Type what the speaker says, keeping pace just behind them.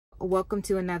welcome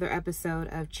to another episode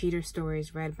of Cheater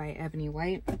Stories read by Ebony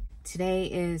White. Today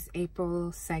is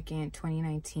April 2nd,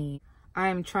 2019. I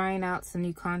am trying out some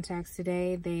new contacts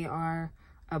today. They are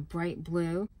a bright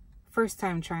blue. First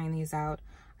time trying these out.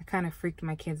 I kind of freaked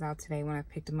my kids out today when I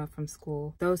picked them up from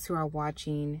school. Those who are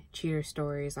watching Cheater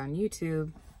Stories on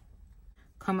YouTube,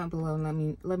 comment below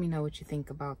and let me know what you think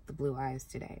about the blue eyes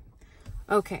today.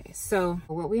 Okay, so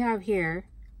what we have here,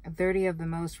 30 of the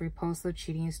most repulsive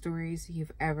cheating stories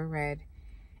you've ever read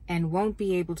and won't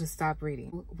be able to stop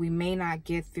reading. We may not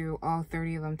get through all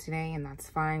 30 of them today, and that's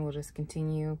fine. We'll just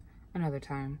continue another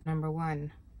time. Number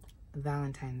 1,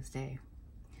 Valentine's Day.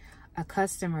 A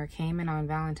customer came in on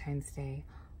Valentine's Day,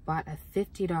 bought a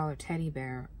 $50 teddy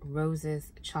bear,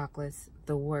 roses, chocolates,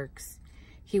 the works.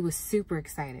 He was super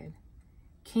excited.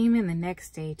 Came in the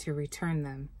next day to return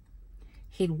them.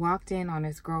 He'd walked in on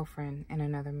his girlfriend and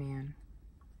another man.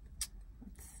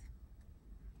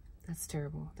 That's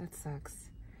terrible. That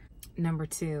sucks. Number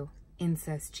 2,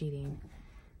 incest cheating.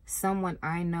 Someone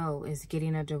I know is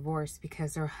getting a divorce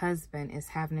because her husband is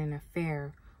having an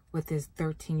affair with his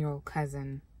 13-year-old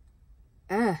cousin.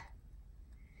 Ugh.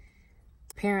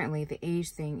 Apparently, the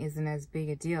age thing isn't as big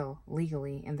a deal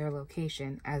legally in their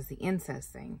location as the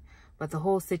incest thing, but the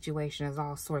whole situation is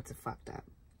all sorts of fucked up.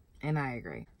 And I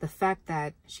agree. The fact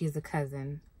that she's a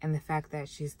cousin and the fact that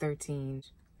she's 13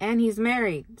 and he's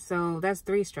married, so that's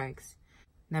 3 strikes.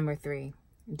 Number 3,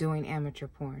 doing amateur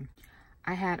porn.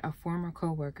 I had a former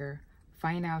coworker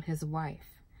find out his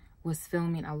wife was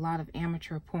filming a lot of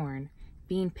amateur porn,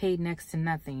 being paid next to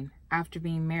nothing after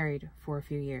being married for a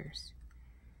few years.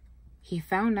 He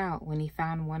found out when he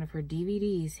found one of her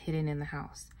DVDs hidden in the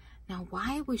house. Now,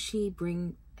 why would she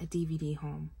bring a DVD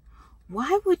home?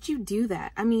 Why would you do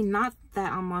that? I mean, not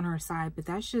that I'm on her side, but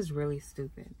that's just really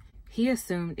stupid. He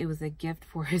assumed it was a gift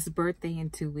for his birthday in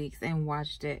 2 weeks and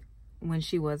watched it when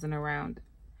she wasn't around.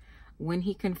 When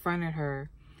he confronted her,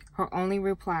 her only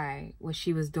reply was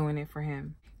she was doing it for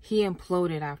him. He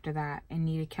imploded after that and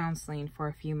needed counseling for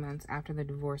a few months after the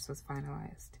divorce was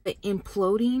finalized. But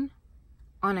imploding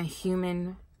on a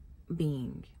human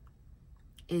being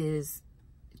is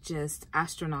just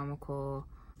astronomical.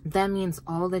 That means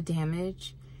all the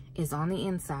damage is on the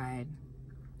inside.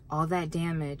 All that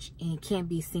damage, and it can't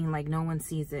be seen, like no one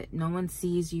sees it. No one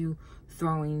sees you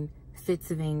throwing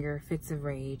fits of anger, fits of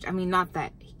rage. I mean, not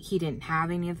that he didn't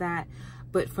have any of that,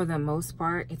 but for the most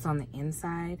part, it's on the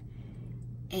inside.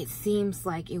 It seems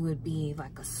like it would be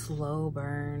like a slow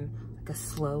burn, like a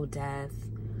slow death,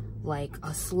 like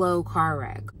a slow car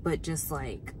wreck, but just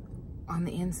like on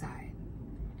the inside.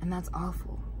 And that's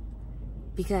awful.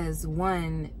 Because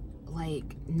one,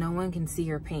 like, no one can see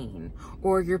your pain,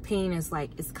 or your pain is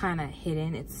like, it's kind of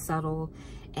hidden, it's subtle,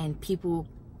 and people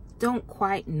don't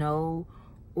quite know,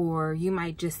 or you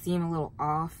might just seem a little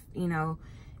off, you know,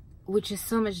 which is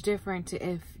so much different to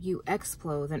if you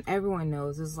explode, then everyone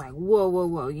knows. It's like, whoa, whoa,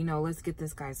 whoa, you know, let's get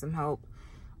this guy some help,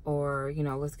 or, you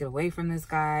know, let's get away from this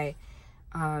guy.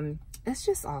 It's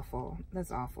just awful.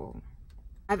 That's awful.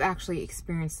 I've actually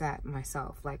experienced that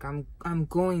myself. Like, I'm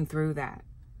going through that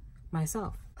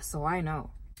myself, so I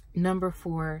know. Number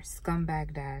 4,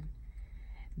 scumbag dad.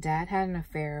 Dad had an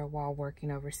affair while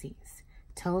working overseas.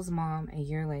 Tells mom a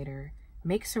year later.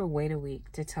 Makes her wait a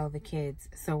week to tell the kids,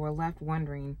 so we're left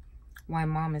wondering why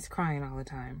mom is crying all the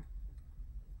time.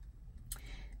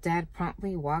 Dad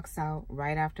promptly walks out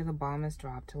right after the bomb is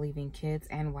dropped, leaving kids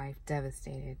and wife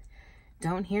devastated.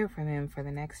 Don't hear from him for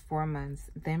the next 4 months,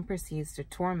 then proceeds to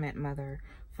torment mother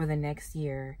for the next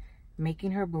year,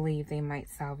 making her believe they might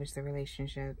salvage the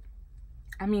relationship.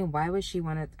 I mean, why would she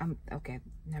want to... okay,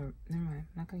 never mind.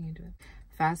 Not going to get into it.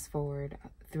 Fast forward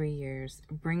 3 years,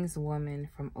 brings a woman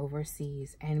from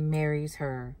overseas and marries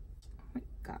her. Oh my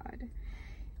God.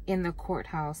 In the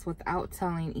courthouse without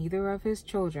telling either of his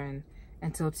children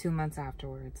until 2 months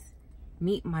afterwards.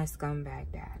 Meet my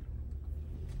scumbag dad.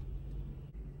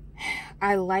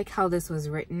 I like how this was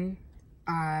written.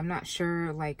 I'm not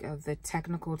sure, like, of the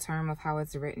technical term of how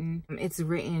it's written. It's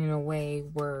written in a way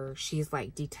where she's,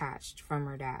 like, detached from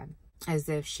her dad, as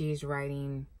if she's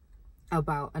writing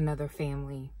about another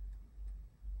family,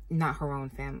 not her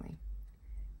own family,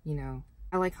 you know.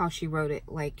 I like how she wrote it,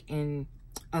 like, in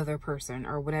other person,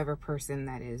 or whatever person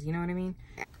that is, you know what I mean?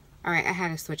 All right, I had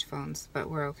to switch phones, but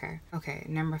we're okay. Okay,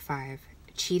 number 5,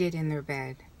 cheated in their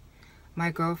bed. My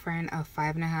girlfriend of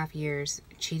 5.5 years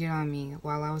cheated on me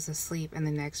while I was asleep in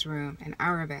the next room in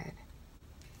our bed.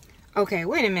 Okay,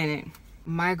 wait a minute.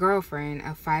 My girlfriend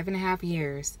of 5.5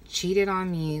 years cheated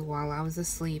on me while I was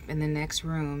asleep in the next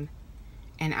room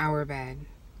in our bed.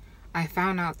 I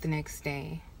found out the next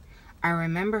day. I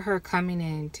remember her coming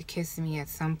in to kiss me at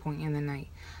some point in the night.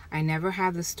 I never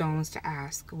had the stones to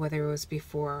ask whether it was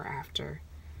before or after.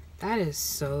 That is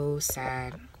so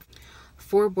sad.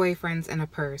 4 boyfriends and a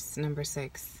purse, number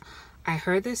 6. I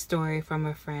heard this story from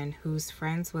a friend who's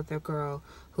friends with a girl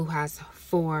who has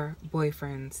 4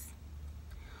 boyfriends.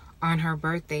 On her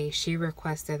birthday, she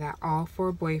requested that all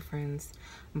 4 boyfriends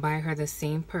buy her the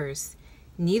same purse.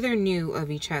 Neither knew of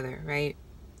each other, right?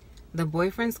 The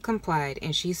boyfriends complied,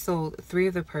 and she sold 3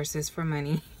 of the purses for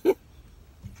money.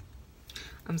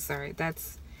 I'm sorry,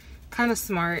 that's kind of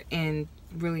smart and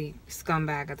really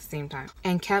scumbag at the same time.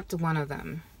 And kept one of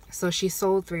them. So she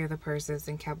sold 3 of the purses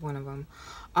and kept one of them.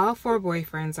 All 4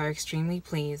 boyfriends are extremely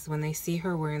pleased when they see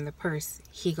her wearing the purse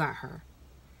he got her.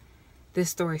 This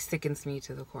story sickens me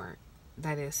to the core.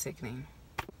 That is sickening.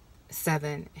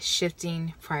 7.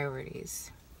 Shifting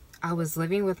priorities. I was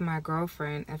living with my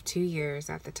girlfriend of 2 years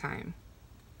at the time.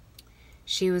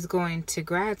 She was going to go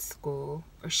to grad school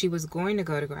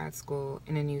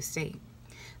in a new state.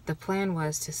 The plan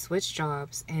was to switch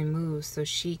jobs and move so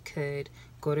she could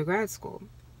go to grad school.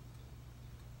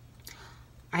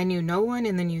 I knew no one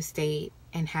in the new state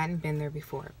and hadn't been there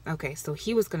before. Okay, so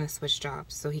he was going to switch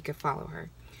jobs so he could follow her.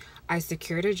 I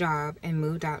secured a job and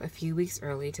moved out a few weeks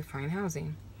early to find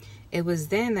housing. It was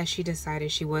then that she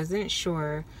decided she wasn't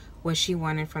sure what she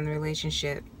wanted from the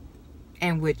relationship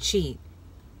and would cheat.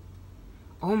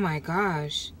 Oh my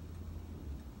gosh.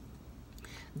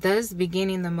 Thus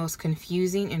beginning the most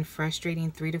confusing and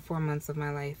frustrating 3 to 4 months of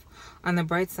my life. On the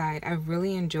bright side, I've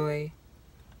really enjoyed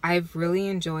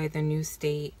the new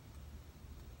state,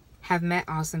 have met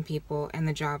awesome people, and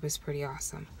the job is pretty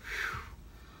awesome.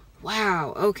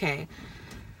 Wow, okay.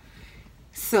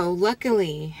 So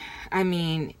luckily, I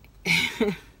mean,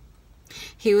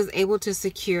 he was able to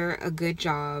secure a good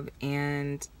job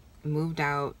and moved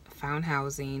out, found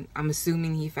housing. I'm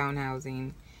assuming he found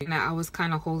housing. Now, I was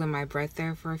kind of holding my breath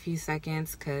there for a few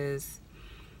seconds because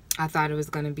I thought it was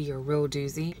going to be a real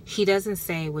doozy. He doesn't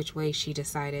say which way she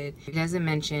decided. He doesn't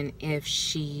mention if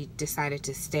she decided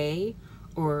to stay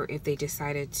or if they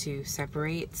decided to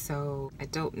separate. So I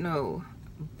don't know.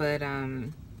 But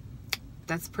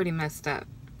that's pretty messed up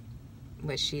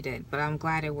what she did. But I'm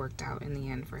glad it worked out in the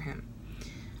end for him.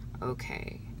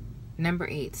 Okay. Number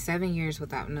 8. 7 years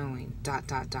without knowing. ...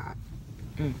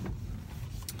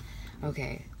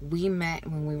 Okay, we met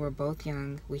when we were both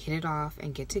young. We hit it off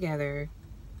and get together.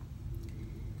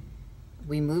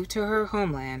 We moved to her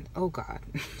homeland. Oh God.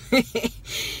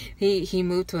 He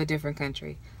moved to a different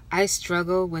country. I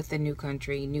struggle with the new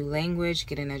country, new language,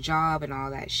 getting a job and all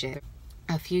that shit.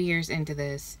 A few years into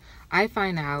this, I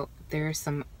find out there's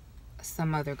some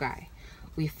other guy.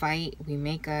 We fight, we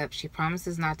make up. She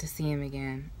promises not to see him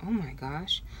again. Oh my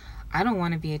gosh. I don't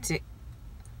want to be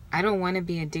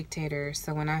a dictator,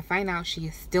 so when I find out she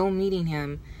is still meeting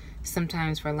him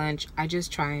sometimes for lunch, I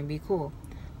just try and be cool.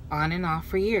 On and off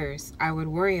for years, I would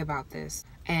worry about this,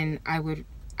 and I would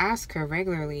ask her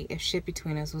regularly if shit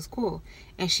between us was cool,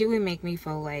 and she would make me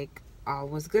feel like all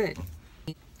was good.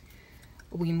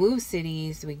 We move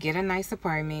cities, we get a nice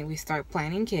apartment, we start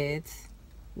planning kids.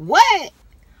 What?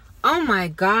 Oh my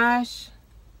gosh.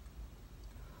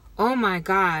 Oh my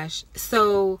gosh.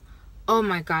 So... oh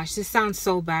my gosh, this sounds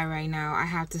so bad right now. I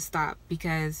have to stop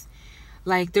because,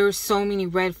 like, there were so many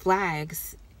red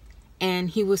flags and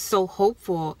he was so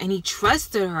hopeful and he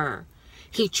trusted her.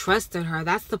 He trusted her.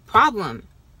 That's the problem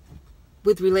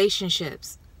with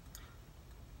relationships.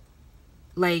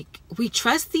 Like, we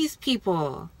trust these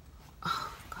people.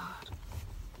 Oh, God.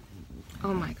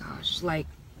 Oh my gosh. Like,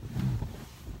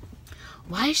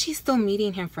 why is she still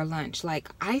meeting him for lunch? Like,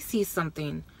 I see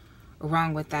something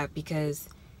wrong with that because...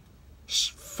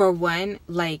 for one,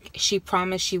 like, she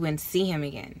promised she wouldn't see him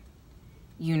again,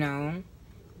 you know?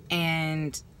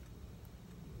 And,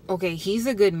 okay, he's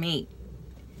a good mate.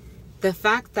 The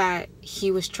fact that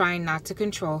he was trying not to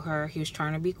control her, he was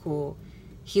trying to be cool,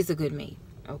 he's a good mate,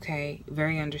 okay?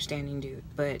 Very understanding dude.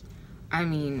 But, I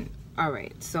mean,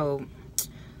 alright, so,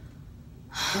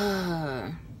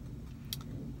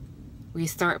 we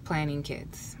start planning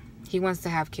kids. He wants to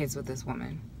have kids with this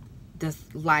woman. This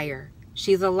liar.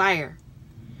 She's a liar.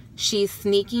 She's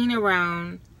sneaking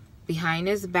around behind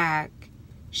his back.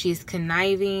 She's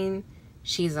conniving.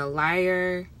 She's a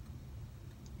liar.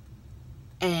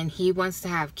 And he wants to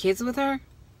have kids with her?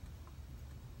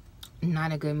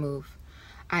 Not a good move.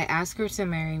 I ask her to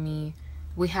marry me.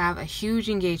 We have a huge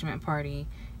engagement party.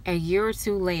 A year or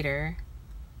 2 later...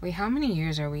 wait, how many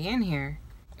years are we in here?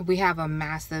 We have a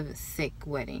massive, sick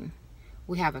wedding.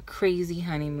 We have a crazy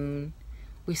honeymoon.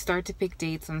 We start to pick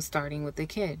dates on starting with the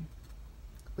kid.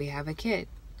 We have a kid.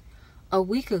 A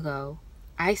week ago,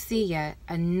 I see yet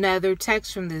another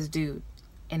text from this dude,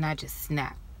 and I just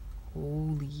snap.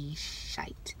 Holy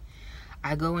shit.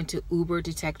 I go into uber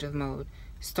detective mode,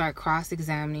 start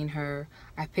cross-examining her.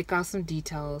 I pick out some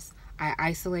details. I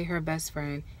isolate her best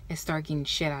friend and start getting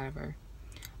shit out of her.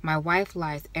 My wife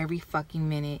lies every fucking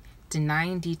minute,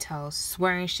 denying details,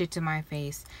 swearing shit to my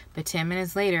face, but 10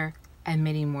 minutes later,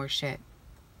 admitting more shit.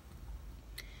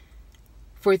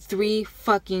 For 3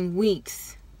 fucking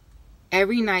weeks.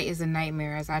 Every night is a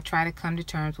nightmare as I try to come to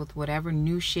terms with whatever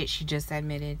new shit she just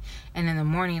admitted. And in the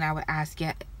morning, I would ask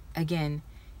yet again,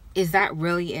 is that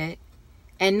really it?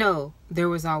 And no, there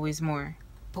was always more.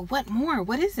 But what more?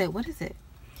 What is it? What is it?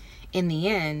 In the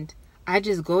end, I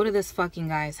just go to this fucking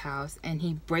guy's house and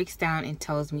he breaks down and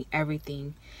tells me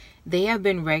everything. They have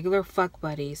been regular fuck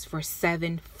buddies for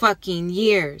 7 fucking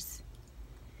years.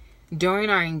 During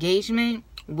our engagement,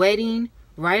 wedding,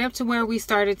 right up to where we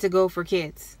started to go for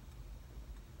kids.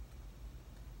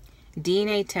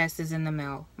 DNA test is in the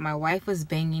mail. My wife was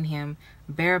banging him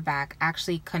bareback,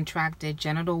 actually contracted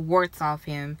genital warts off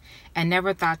him and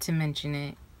never thought to mention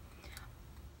it.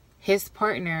 His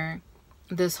partner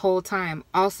this whole time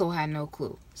also had no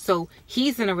clue. So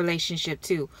he's in a relationship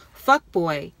too.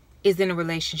 Fuckboy is in a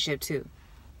relationship too.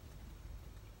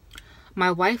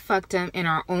 My wife fucked him in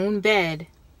our own bed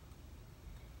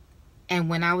and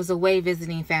when I was away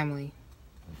visiting family.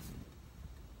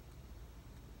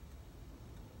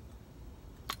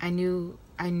 I knew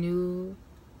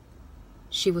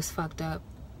she was fucked up.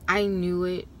 I knew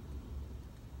it.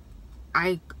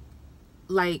 I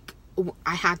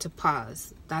had to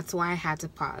pause. That's why I had to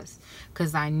pause.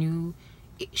 Because I knew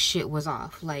shit was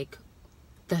off. Like,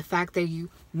 the fact that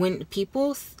when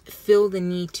people feel the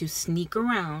need to sneak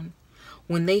around,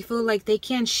 when they feel like they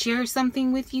can't share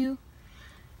something with you,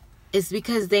 it's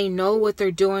because they know what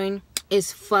they're doing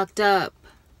is fucked up.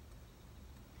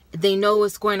 They know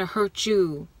it's going to hurt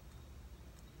you.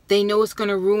 They know it's going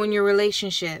to ruin your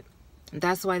relationship.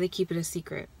 That's why they keep it a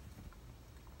secret.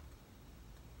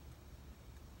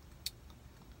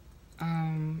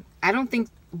 I don't think...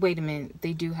 Wait a minute.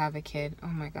 They do have a kid. Oh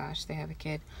my gosh, they have a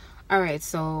kid. Alright,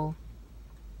 so...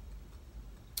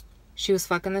 She was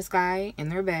fucking this guy in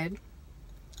their bed.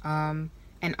 An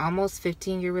almost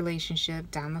 15-year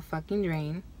relationship down the fucking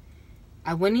drain.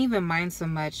 I wouldn't even mind so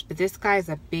much, but this guy's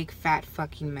a big fat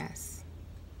fucking mess.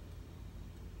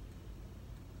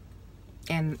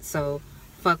 And so,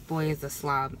 fuckboy is a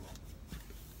slob.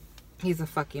 He's a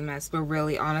fucking mess. But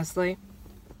really, honestly,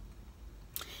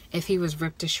 if he was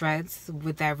ripped to shreds,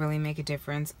 would that really make a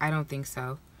difference? I don't think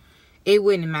so. It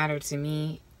wouldn't matter to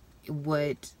me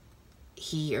what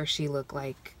he or she looked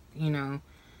like, you know.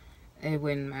 It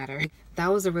wouldn't matter.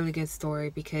 That was a really good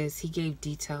story because he gave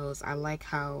details. I like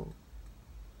how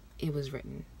it was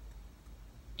written.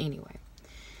 Anyway,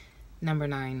 number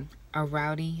 9, a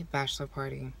rowdy bachelor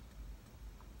party.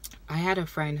 I had a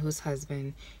friend whose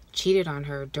husband cheated on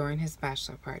her during his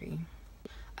bachelor party.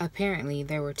 Apparently,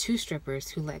 there were 2 strippers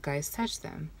who let guys touch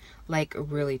them, like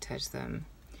really touch them.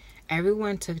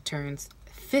 Everyone took turns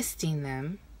fisting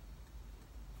them.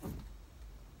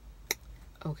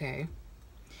 Okay.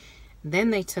 Then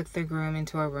they took the groom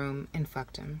into a room and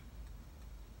fucked him.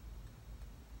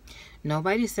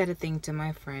 Nobody said a thing to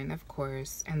my friend, of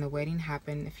course, and the wedding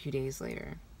happened a few days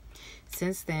later.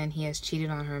 Since then, he has cheated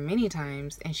on her many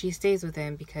times, and she stays with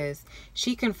him because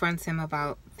she confronts him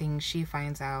about things she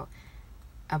finds out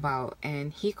about,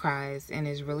 and he cries and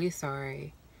is really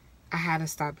sorry. I had to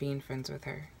stop being friends with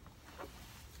her.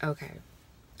 Okay,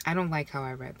 I don't like how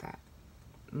I read that.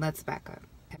 Let's back up.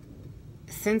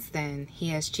 Since then, he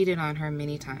has cheated on her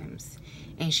many times,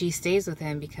 and she stays with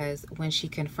him because when she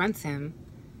confronts him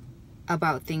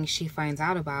about things she finds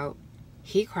out about,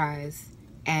 he cries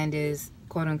and is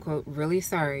quote-unquote really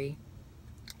sorry.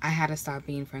 I had to stop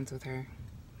being friends with her.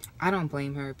 I don't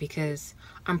blame her because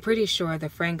I'm pretty sure the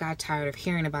friend got tired of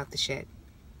hearing about the shit.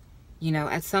 You know,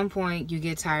 at some point you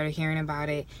get tired of hearing about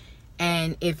it,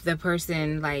 and if the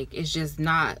person like is just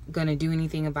not gonna do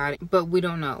anything about it, but we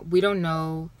don't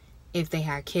know if they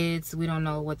had kids. We don't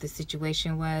know what the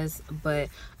situation was, but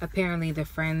apparently the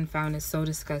friend found it so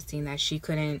disgusting that she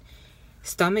couldn't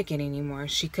stomach it anymore.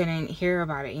 She couldn't hear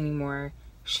about it anymore.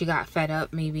 She got fed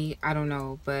up, maybe, I don't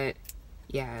know, but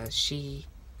yeah,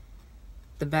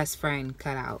 the best friend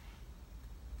cut out.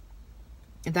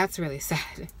 And that's really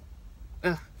sad.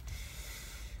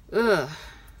 Ugh.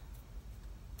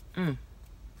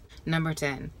 Number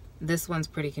 10. This one's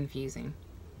pretty confusing.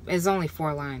 It's only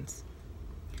 4 lines.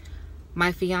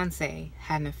 My fiance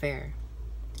had an affair.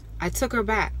 I took her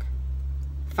back.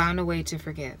 Found a way to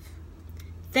forgive.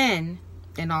 Then,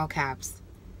 in all caps,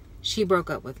 she broke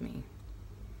up with me.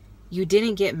 You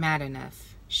didn't get mad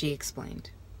enough, she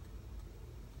explained.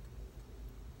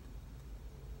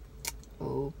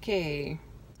 Okay.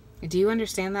 Do you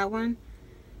understand that one?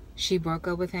 She broke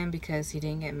up with him because he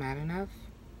didn't get mad enough.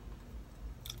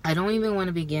 I don't even want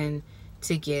to begin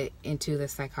to get into the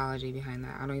psychology behind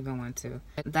that. I don't even want to.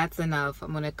 That's enough.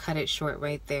 I'm going to cut it short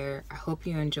right there. I hope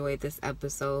you enjoyed this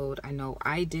episode. I know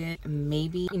I did.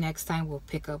 Maybe next time we'll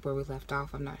pick up where we left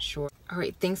off. I'm not sure. All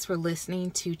right. Thanks for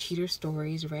listening to Cheater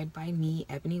Stories read by me,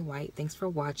 Ebony White. Thanks for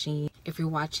watching. If you're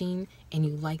watching and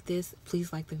you like this,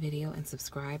 please like the video and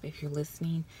subscribe. If you're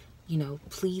listening, you know,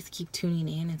 please keep tuning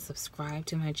in and subscribe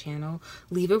to my channel.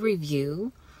 Leave a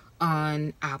review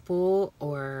on Apple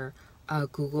or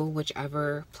Google,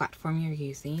 whichever platform you're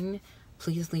using.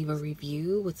 Please leave a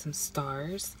review with some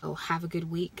stars. So have a good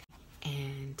week,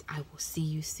 and I will see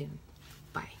you soon.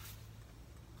 Bye.